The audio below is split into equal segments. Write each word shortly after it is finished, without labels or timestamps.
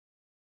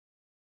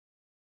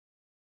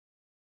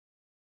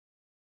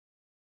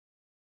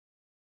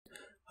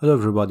Hello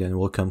everybody and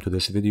welcome to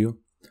this video.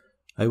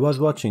 I was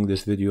watching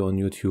this video on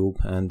YouTube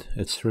and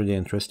it's really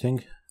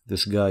interesting.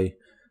 This guy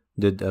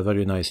did a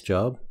very nice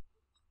job.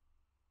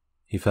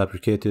 He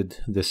fabricated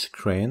this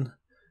crane,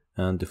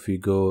 and if we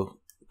go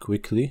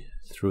quickly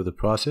through the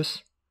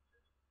process,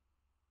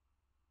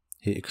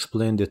 he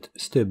explained it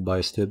step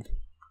by step.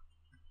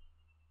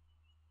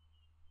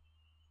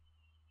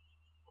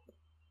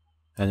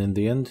 And in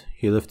the end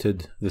he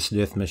lifted this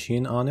lathe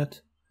machine on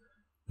it,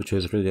 which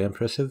is really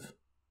impressive.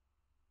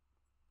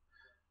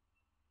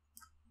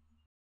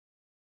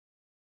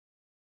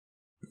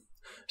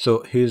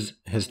 So here's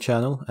his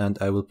channel, and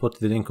I will put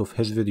the link of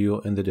his video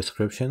in the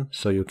description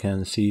so you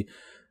can see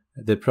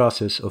the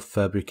process of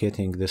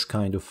fabricating this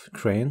kind of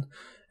crane.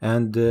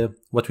 And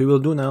what we will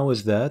do now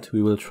is that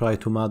we will try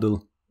to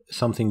model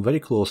something very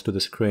close to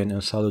this crane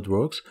in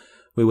Solidworks.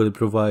 We will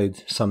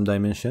provide some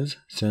dimensions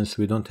since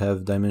we don't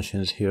have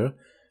dimensions here.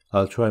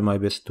 I'll try my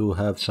best to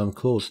have some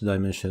close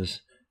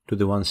dimensions to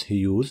the ones he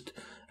used.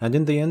 And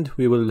in the end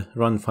we will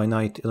run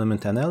finite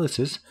element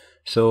analysis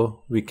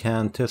so we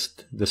can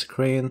test this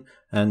crane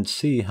and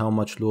see how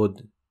much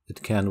load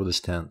it can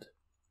withstand.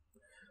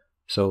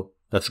 So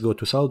let's go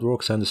to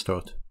Solidworks and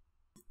start.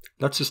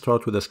 Let's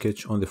start with a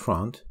sketch on the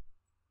front.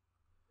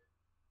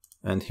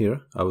 And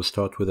here I will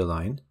start with a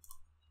line.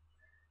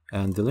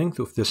 And the length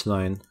of this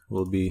line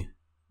will be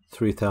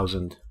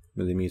 3000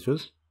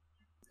 millimeters.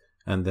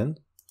 And then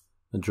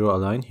draw a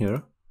line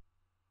here.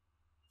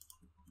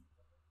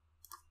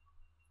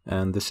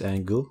 And this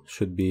angle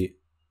should be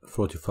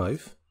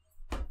 45.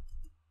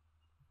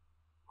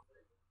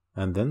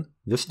 And then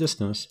this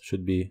distance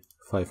should be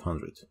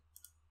 500.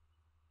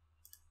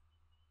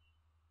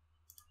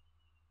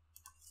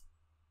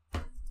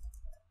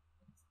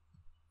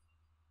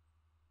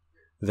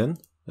 Then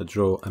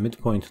draw a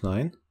midpoint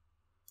line,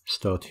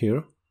 start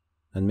here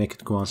and make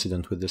it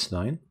coincident with this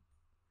line,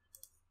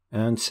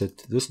 and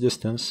set this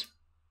distance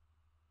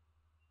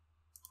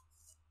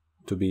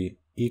to be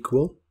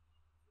equal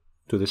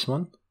to this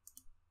one.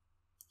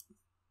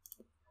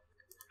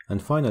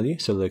 And finally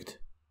select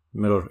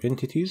mirror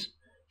entities,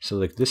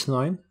 select this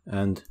line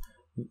and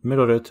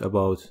mirror it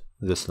about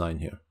this line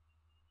here.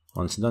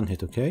 Once done,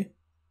 hit OK,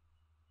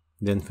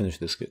 then finish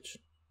the sketch.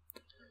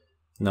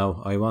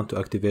 Now I want to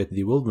activate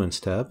the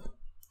Weldments tab,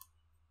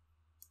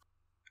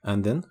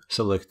 and then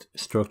select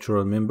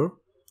structural member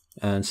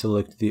and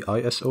select the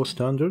ISO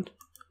standard,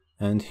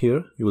 and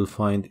here you will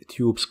find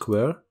tube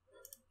square.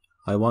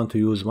 I want to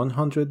use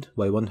 100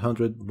 by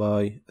 100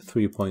 by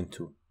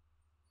 3.2.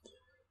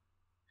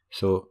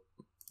 So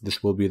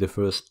this will be the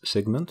first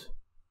segment.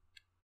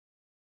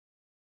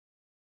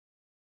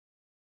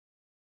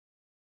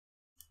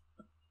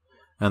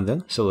 And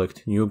then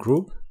select new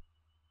group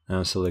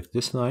and select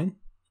this line.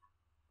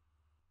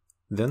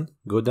 Then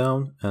go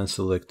down and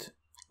select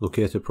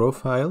locator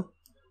profile.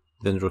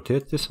 Then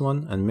rotate this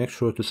one and make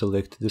sure to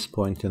select this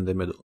point in the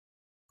middle,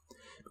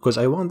 because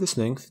I want this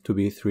length to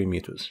be 3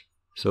 meters.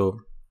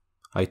 So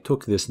I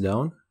took this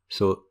down,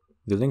 so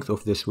the length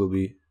of this will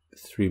be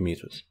 3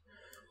 meters.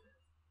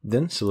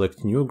 Then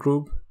select new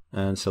group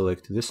and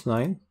select this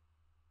line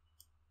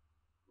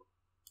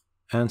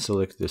and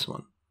select this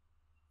one.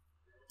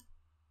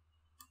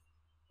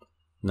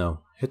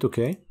 Now hit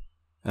OK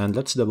and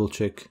let's double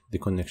check the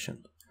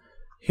connection.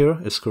 Here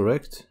it's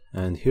correct,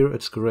 and here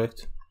it's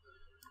correct,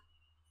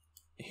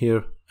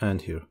 here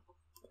and here.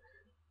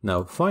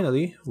 Now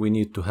finally we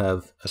need to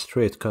have a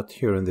straight cut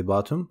here in the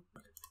bottom.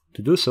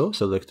 To do so,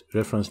 select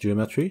reference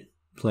geometry,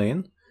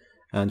 plane,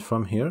 and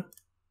from here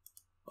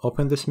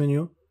open this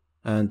menu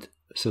and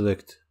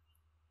select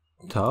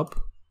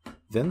top,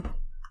 then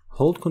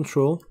hold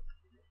Ctrl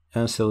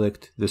and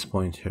select this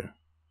point here.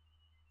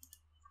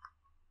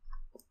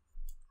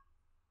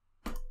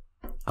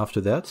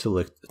 After that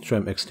select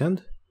trim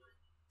extend.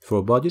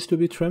 For bodies to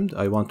be trimmed,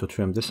 I want to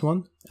trim this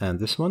one,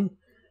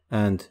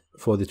 and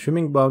for the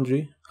trimming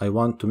boundary I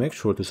want to make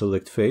sure to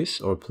select face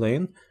or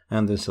plane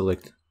and then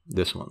select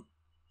this one.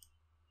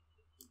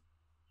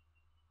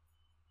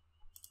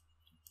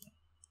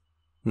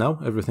 Now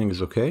everything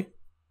is okay.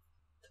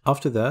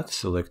 After that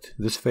select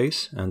this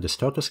face and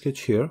start a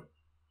sketch here,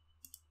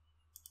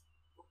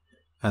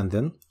 and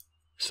then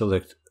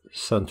select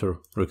center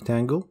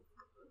rectangle,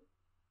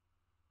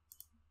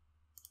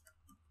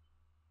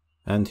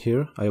 and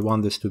here I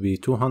want this to be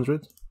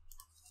 200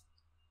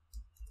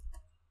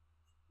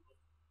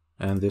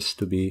 and this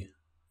to be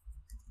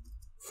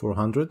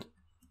 400.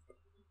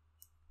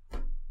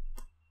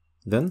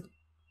 Then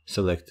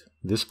select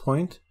this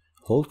point,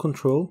 hold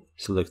Ctrl,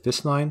 select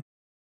this line,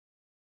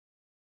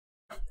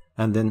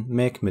 and then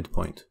make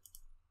midpoint.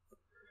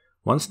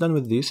 Once done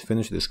with these,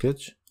 finish the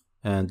sketch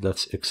and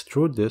let's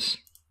extrude this,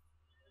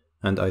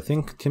 and I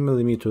think 10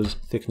 millimeters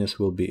thickness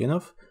will be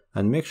enough,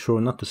 and make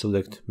sure not to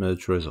select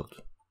merge result.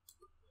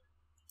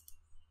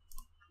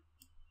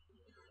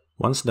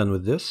 Once done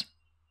with this,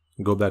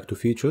 go back to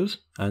features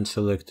and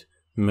select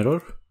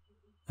mirror,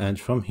 and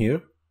from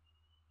here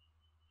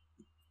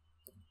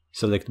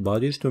select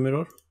bodies to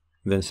mirror,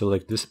 then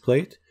select this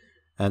plate,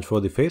 and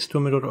for the face to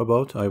mirror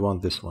about I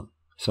want this one.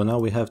 So now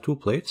we have 2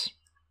 plates.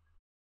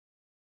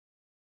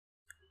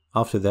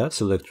 After that,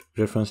 select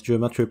reference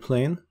geometry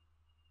plane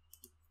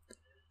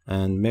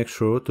and make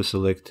sure to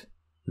select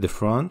the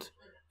front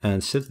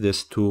and set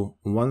this to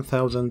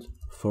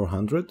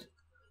 1400,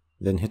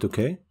 then hit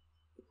OK.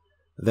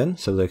 Then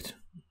select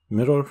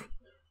mirror,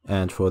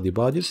 and for the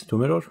bodies to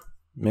mirror,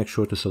 make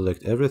sure to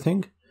select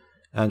everything,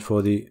 and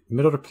for the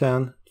mirror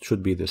plan it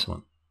should be this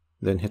one.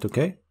 Then hit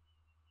OK.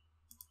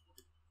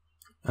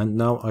 And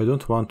now I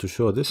don't want to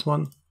show this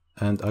one,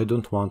 and I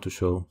don't want to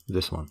show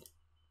this one.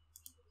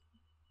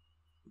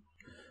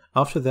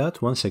 After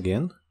that, once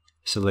again,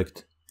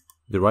 select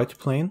the right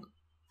plane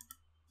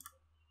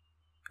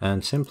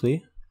and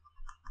simply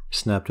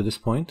snap to this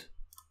point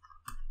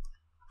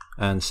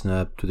and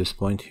snap to this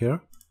point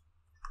here,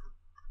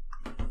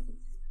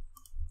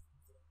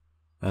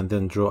 and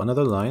then draw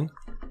another line,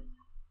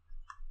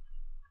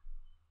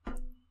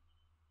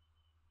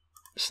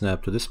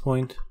 snap to this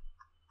point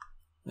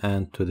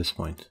and to this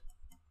point.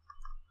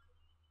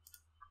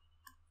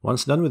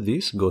 Once done with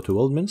these, go to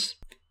Weldments,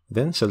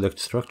 then select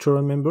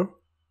structural member,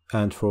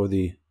 and for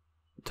the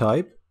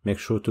type, make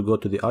sure to go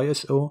to the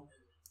ISO,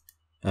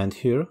 and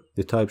here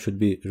the type should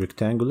be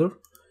rectangular,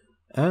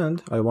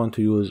 and I want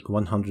to use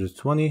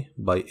 120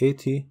 by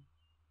 80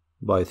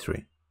 by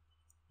 3,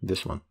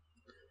 this one.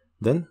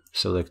 Then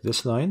select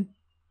this line,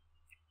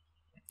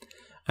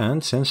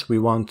 and since we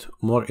want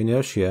more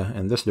inertia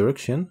in this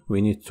direction, we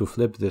need to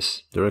flip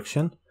this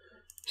direction.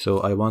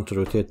 So I want to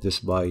rotate this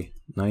by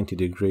 90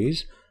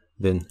 degrees,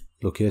 then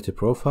locate a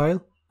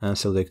profile and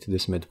select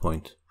this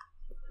midpoint.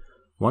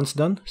 Once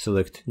done,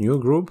 select new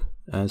group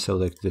and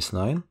select this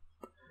line,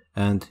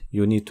 and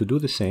you need to do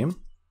the same.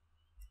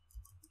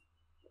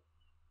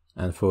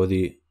 And for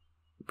the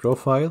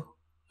profile,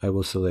 I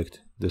will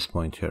select this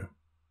point here.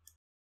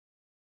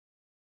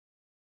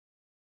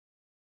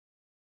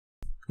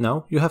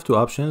 Now you have 2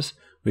 options.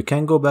 We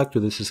can go back to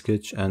this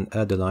sketch and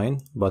add a line,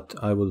 but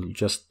I will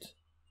just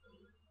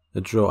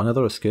draw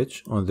another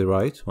sketch on the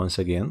right once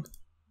again,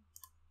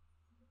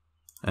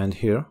 and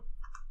here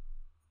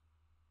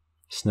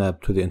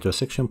snap to the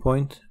intersection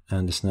point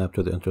and snap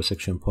to the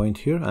intersection point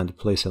here and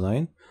place a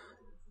line.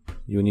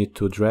 You need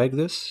to drag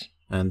this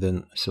and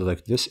then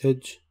select this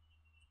edge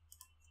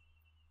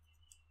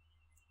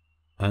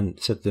and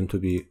set them to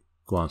be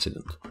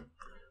coincident.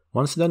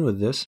 Once done with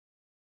this,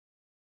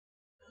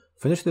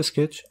 finish the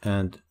sketch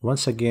and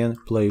once again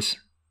place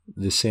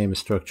the same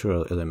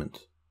structural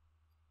element.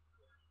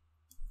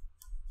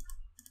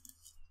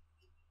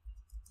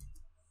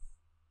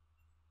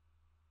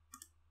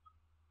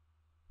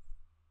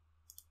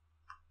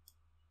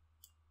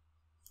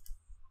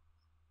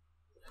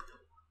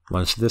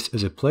 Once this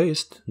is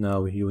placed,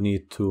 now you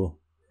need to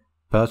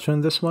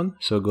pattern this one.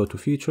 So go to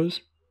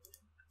Features,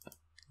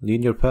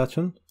 Linear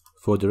Pattern.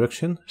 For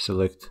direction,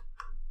 select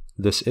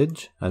this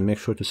edge and make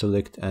sure to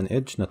select an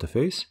edge, not a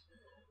face.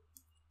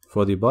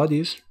 For the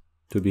bodies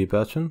to be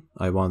pattern,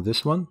 I want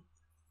this one.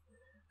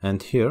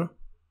 And here,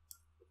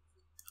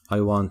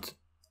 I want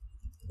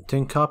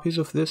 10 copies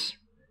of this.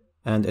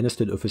 And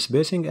instead of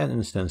spacing and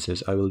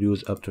instances, I will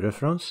use up to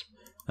reference.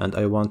 And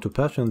I want to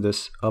pattern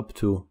this up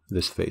to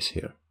this face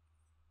here.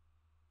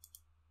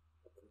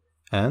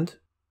 And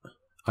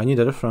I need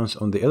a reference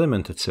on the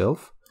element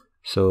itself,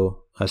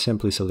 so I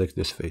simply select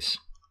this face.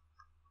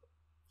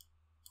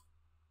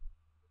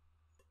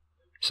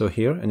 So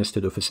here,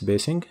 instead of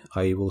spacing,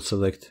 I will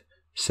select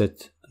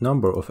set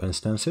number of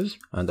instances,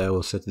 and I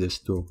will set this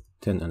to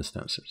 10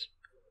 instances.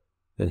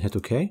 Then hit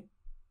OK.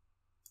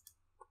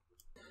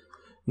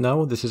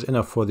 Now this is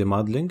enough for the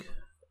modeling.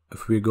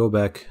 If we go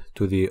back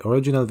to the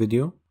original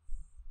video,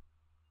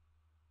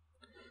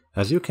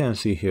 as you can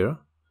see here,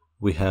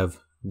 we have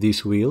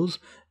these wheels,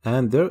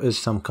 and there is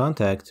some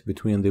contact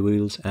between the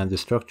wheels and the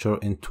structure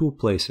in 2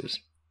 places.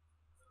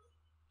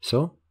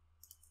 So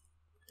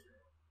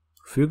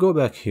if we go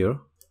back here,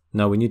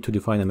 now we need to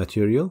define a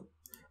material,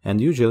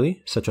 and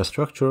usually such a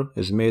structure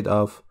is made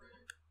of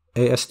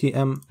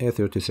ASTM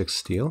A36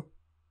 steel.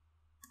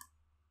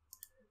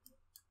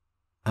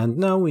 And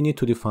now we need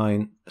to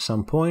define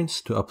some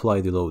points to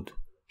apply the load.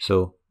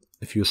 So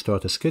if you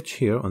start a sketch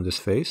here on this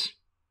face,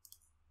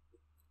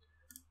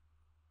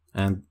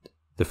 and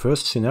the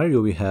first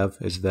scenario we have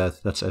is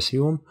that, let's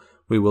assume,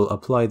 we will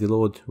apply the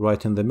load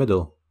right in the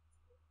middle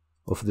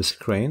of this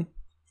crane.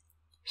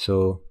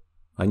 So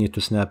I need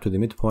to snap to the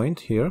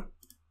midpoint here,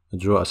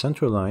 draw a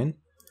center line,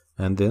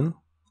 and then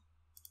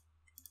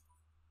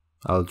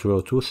I'll draw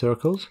 2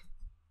 circles,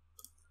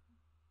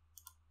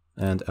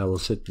 and I will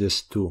set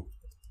this to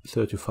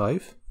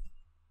 35.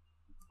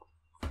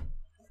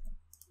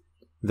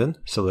 Then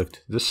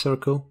select this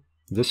circle,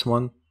 this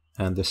one,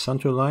 and this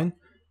center line,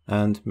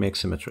 and make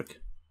symmetric.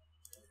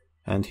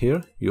 And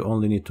here you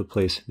only need to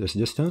place this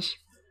distance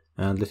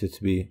and let it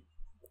be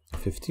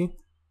 50,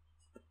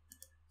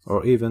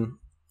 or even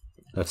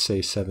let's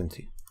say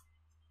 70.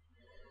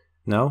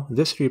 Now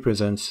this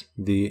represents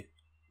the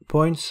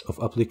points of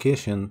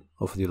application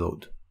of the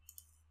load.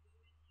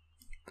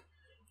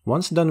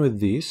 Once done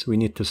with these, we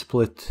need to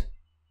split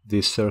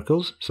these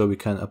circles so we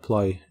can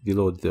apply the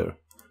load there.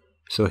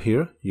 So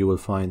here you will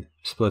find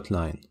split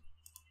line.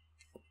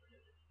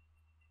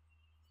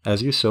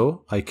 As you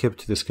saw, I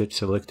kept the sketch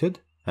selected,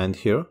 and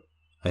here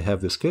I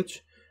have the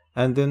sketch,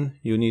 and then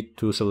you need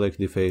to select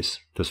the face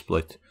to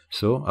split.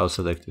 So I'll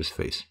select this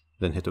face,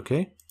 then hit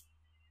OK.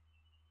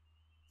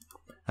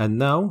 And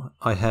now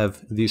I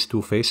have these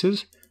two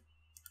faces,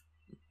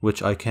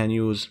 which I can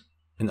use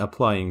in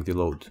applying the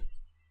load.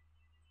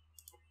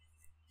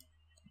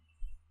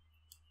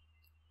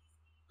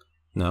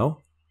 Now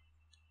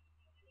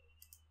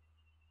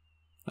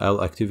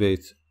I'll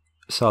activate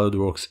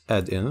Solidworks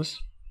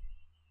add-ins,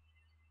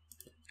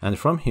 and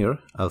from here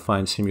I'll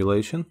find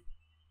simulation,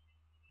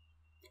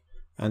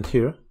 and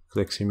here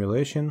click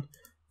simulation,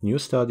 new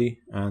study,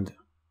 and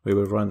we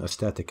will run a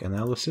static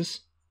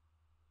analysis.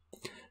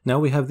 Now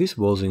we have these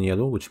walls in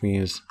yellow, which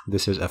means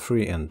this is a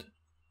free end.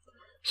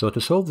 So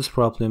to solve this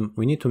problem,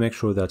 we need to make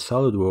sure that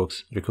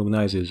SolidWorks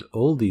recognizes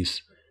all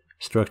these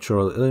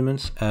structural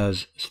elements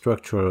as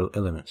structural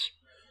elements.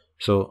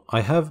 So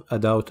I have a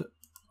doubt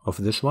of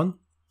this one,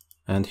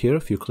 and here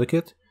if you click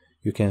it,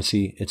 you can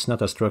see it's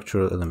not a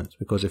structural element,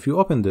 because if you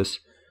open this,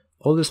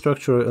 all the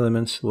structural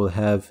elements will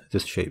have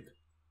this shape.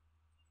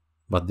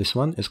 But this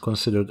one is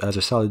considered as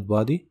a solid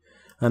body,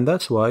 and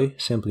that's why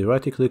simply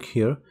right-click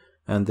here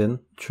and then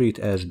treat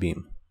as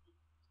beam.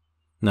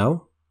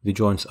 Now the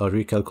joints are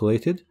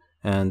recalculated,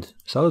 and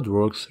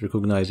SolidWorks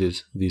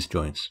recognizes these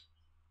joints.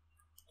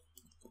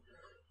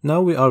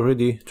 Now we are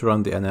ready to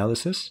run the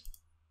analysis.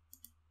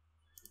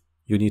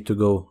 You need to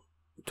go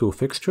to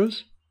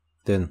Fixtures,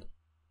 then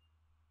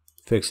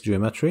Fix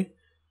Geometry,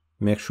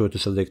 make sure to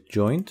select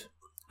Joint,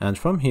 and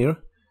from here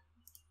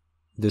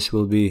this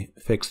will be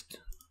fixed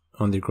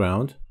on the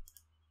ground.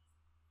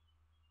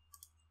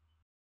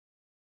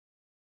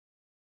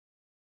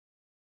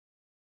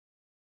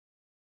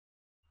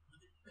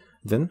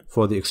 Then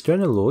for the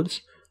external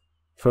loads,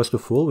 first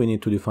of all we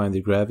need to define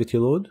the gravity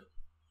load,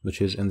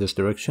 which is in this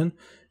direction.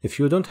 If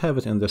you don't have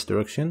it in this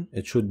direction,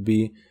 it should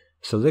be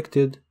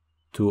selected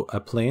to a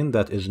plane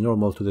that is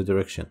normal to the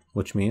direction,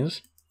 which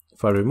means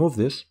if I remove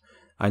this,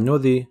 I know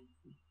the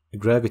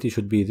gravity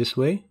should be this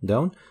way,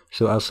 down,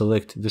 so I'll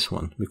select this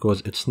one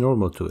because it's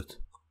normal to it.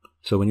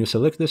 So when you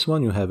select this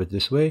one, you have it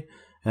this way,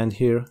 and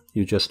here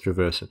you just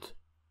reverse it.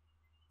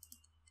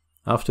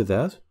 After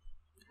that,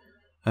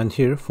 and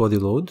here for the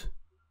load,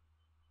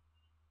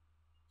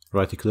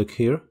 right-click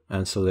here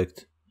and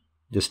select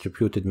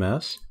Distributed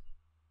Mass,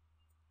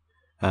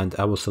 and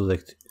I will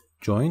select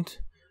Joint,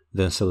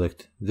 then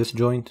select this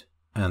joint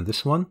and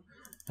this one,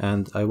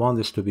 and I want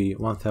this to be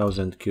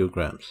 1000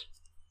 kilograms.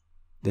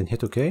 Then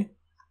hit OK,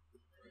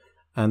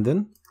 and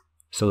then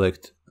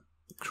select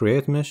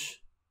Create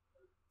Mesh,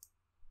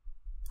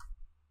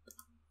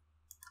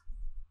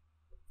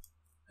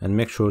 and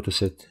make sure to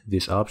set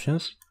these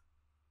options,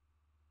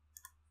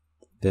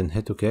 then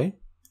hit OK.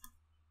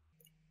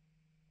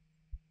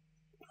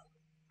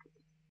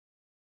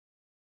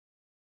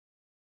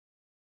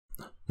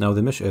 Now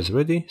the mesh is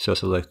ready, so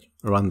select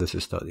Run this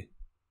study.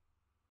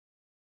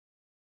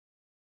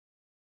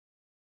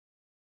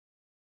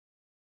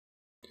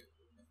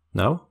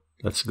 Now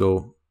let's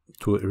go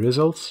to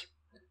Results,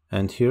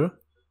 and here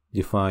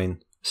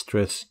define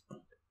stress,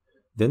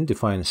 then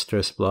define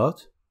stress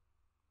plot,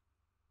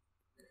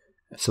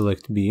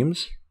 select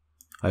beams,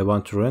 I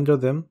want to render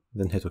them,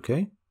 then hit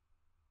OK.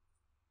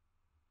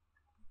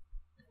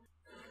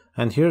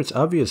 And here it's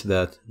obvious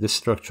that this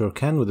structure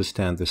can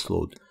withstand this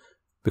load,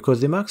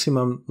 because the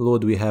maximum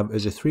load we have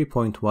is a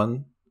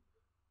 3.1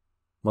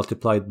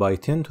 multiplied by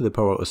 10 to the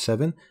power of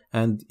 7,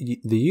 and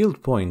the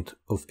yield point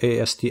of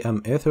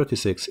ASTM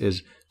A36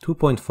 is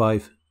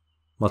 2.5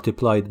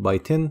 multiplied by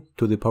 10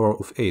 to the power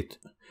of 8,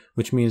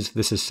 which means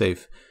this is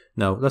safe.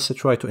 Now let's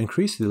try to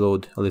increase the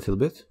load a little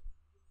bit,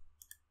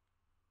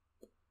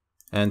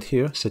 and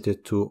here set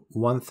it to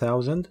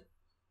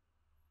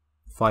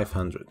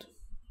 1500.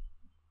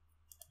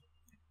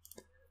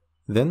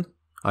 Then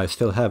I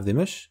still have the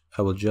mesh,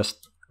 I will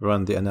just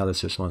run the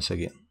analysis once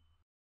again.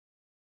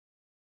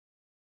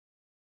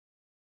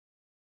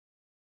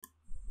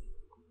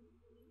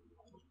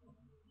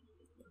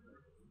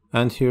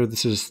 And here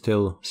this is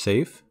still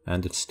safe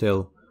and it's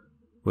still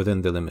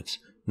within the limits.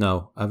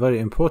 Now a very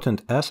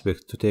important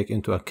aspect to take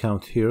into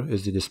account here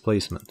is the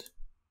displacement.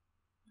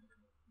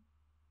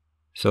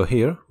 So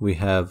here we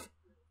have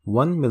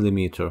 1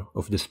 millimeter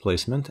of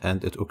displacement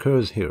and it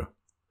occurs here.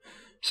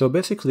 So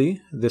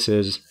basically this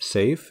is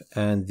safe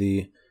and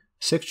the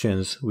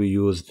sections we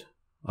used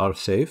are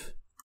safe.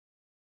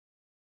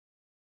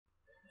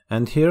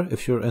 And here,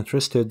 if you're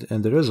interested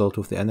in the result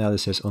of the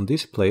analysis on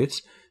these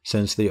plates,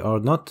 since they are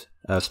not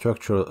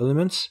structural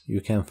elements, you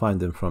can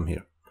find them from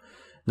here.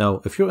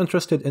 Now, if you're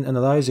interested in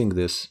analyzing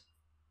this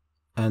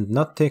and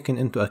not taking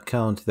into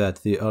account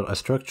that they are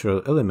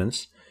structural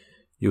elements,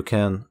 you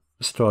can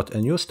start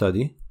a new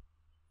study.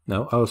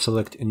 Now, I'll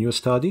select a new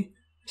study,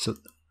 so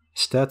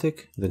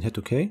static, then hit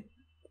OK.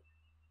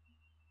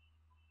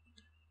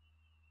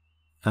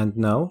 And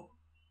now,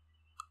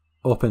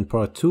 open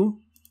part 2,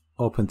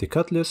 open the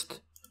cut list,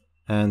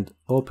 and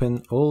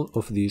open all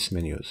of these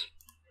menus.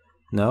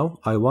 Now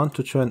I want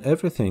to turn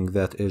everything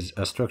that is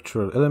a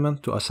structural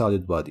element to a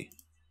solid body.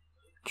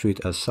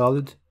 Treat as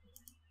solid,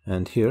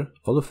 and here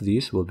all of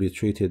these will be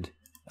treated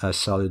as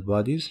solid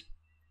bodies,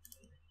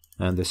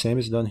 and the same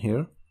is done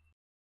here.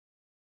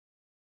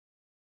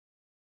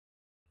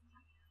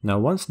 Now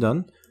once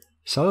done,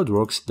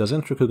 Solidworks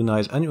doesn't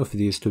recognize any of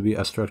these to be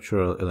a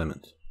structural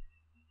element.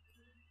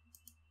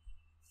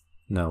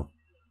 Now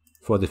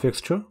for the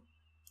fixture,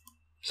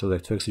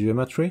 select Fixed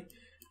Geometry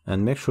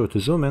and make sure to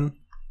zoom in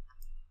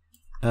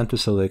and to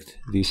select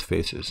these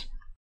faces.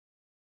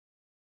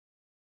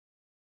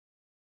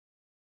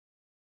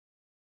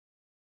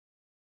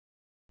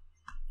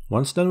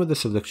 Once done with the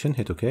selection,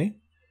 hit OK,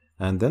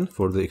 and then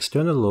for the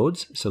external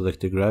loads,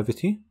 select the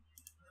gravity,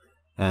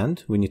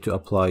 and we need to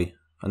apply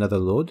another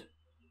load.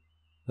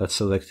 Let's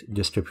select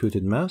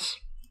Distributed Mass,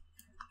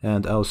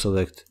 and I'll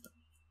select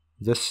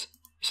this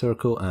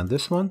circle and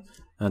this one,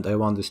 and I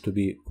want this to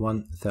be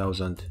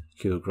 1000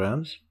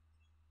 kilograms.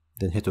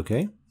 Then hit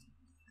OK.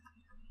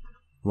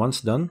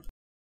 Once done,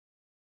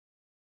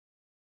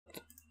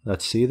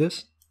 let's see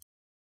this.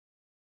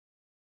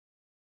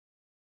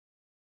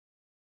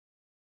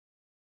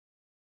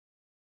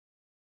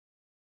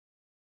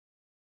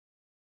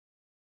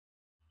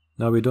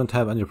 Now we don't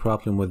have any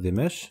problem with the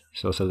mesh,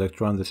 so select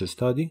Run this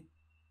study.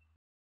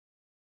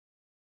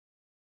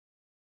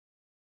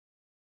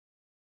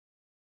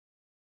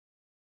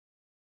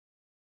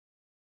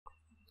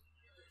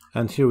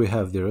 And here we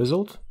have the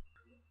result.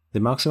 The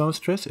maximum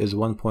stress is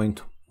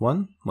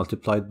 1.1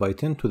 multiplied by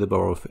 10 to the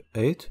power of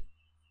 8,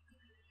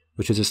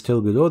 which is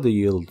still below the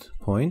yield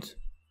point.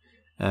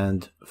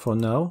 And for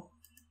now,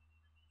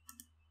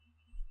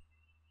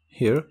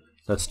 here,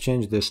 let's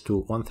change this to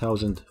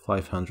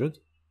 1500.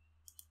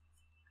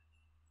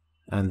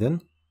 And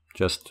then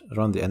just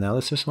run the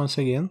analysis once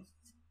again.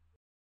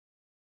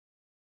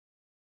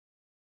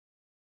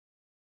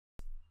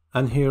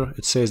 And here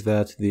it says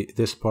that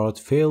this part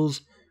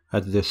fails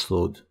at this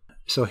load.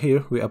 So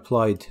here we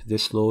applied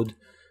this load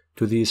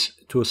to these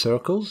two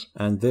circles,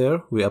 and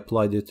there we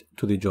applied it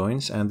to the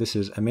joints, and this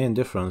is a main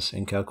difference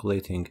in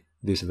calculating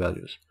these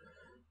values.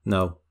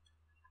 Now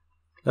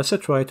let's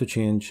try to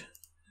change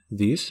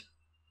these.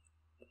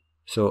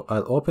 So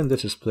I'll open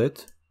this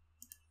split,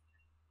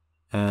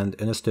 and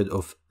instead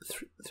of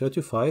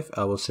 35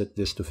 I will set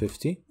this to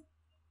 50,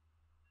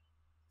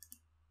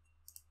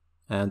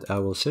 and I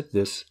will set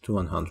this to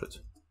 100.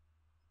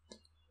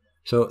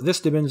 So this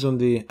depends on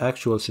the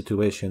actual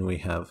situation we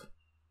have.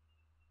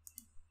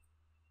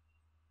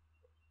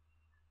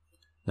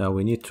 Now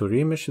we need to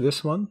remesh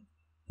this one,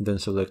 then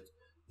select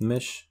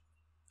Mesh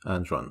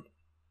and Run.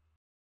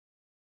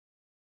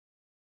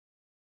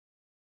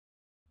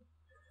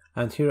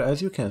 And here,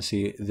 as you can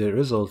see, the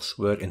results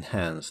were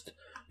enhanced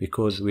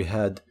because we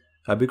had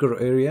a bigger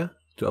area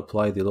to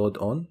apply the load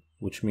on,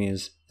 which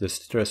means the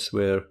stress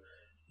were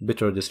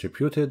better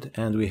distributed,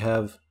 and we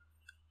have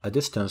a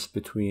distance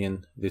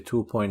between the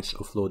 2 points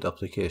of load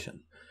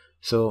application.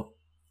 So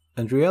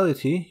in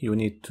reality, you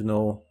need to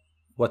know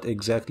what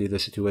exactly the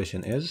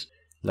situation is.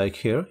 Like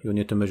here, you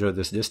need to measure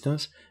this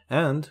distance,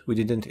 and we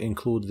didn't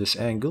include this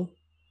angle,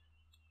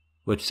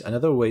 which is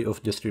another way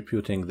of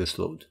distributing this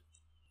load.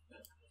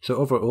 So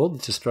overall,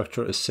 this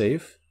structure is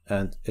safe,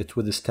 and it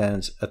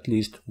withstands at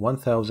least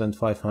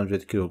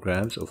 1500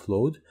 kilograms of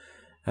load,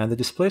 and the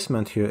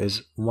displacement here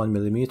is 1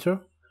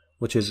 millimeter,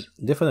 which is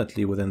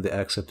definitely within the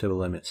acceptable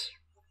limits.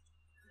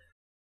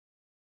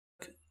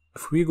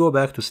 If we go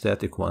back to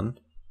static 1,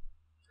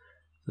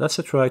 let's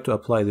try to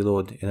apply the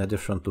load in a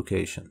different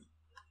location.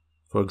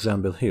 For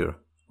example, here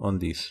on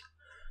these.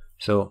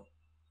 So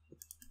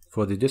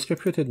for the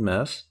distributed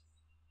mass,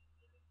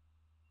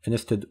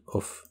 instead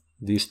of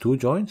these two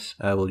joints,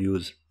 I will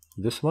use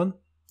this one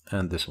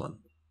and this one.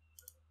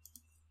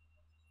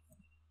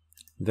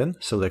 Then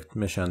select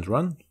Mesh and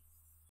Run.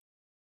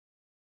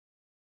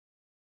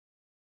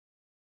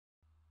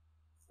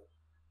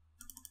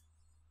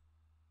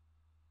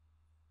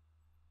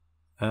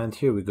 And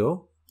here we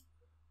go,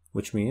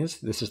 which means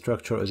this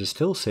structure is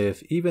still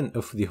safe even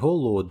if the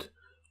whole load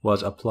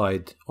was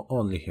applied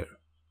only here.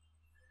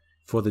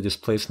 For the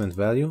displacement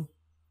value,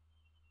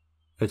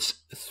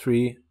 it's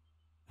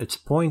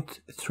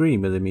 0.3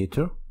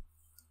 millimeter,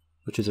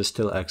 which is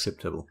still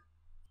acceptable.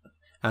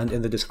 And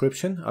in the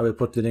description, I will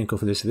put the link of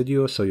this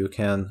video so you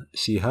can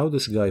see how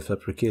this guy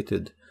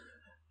fabricated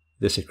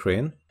this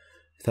crane.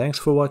 Thanks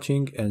for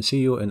watching, and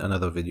see you in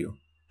another video.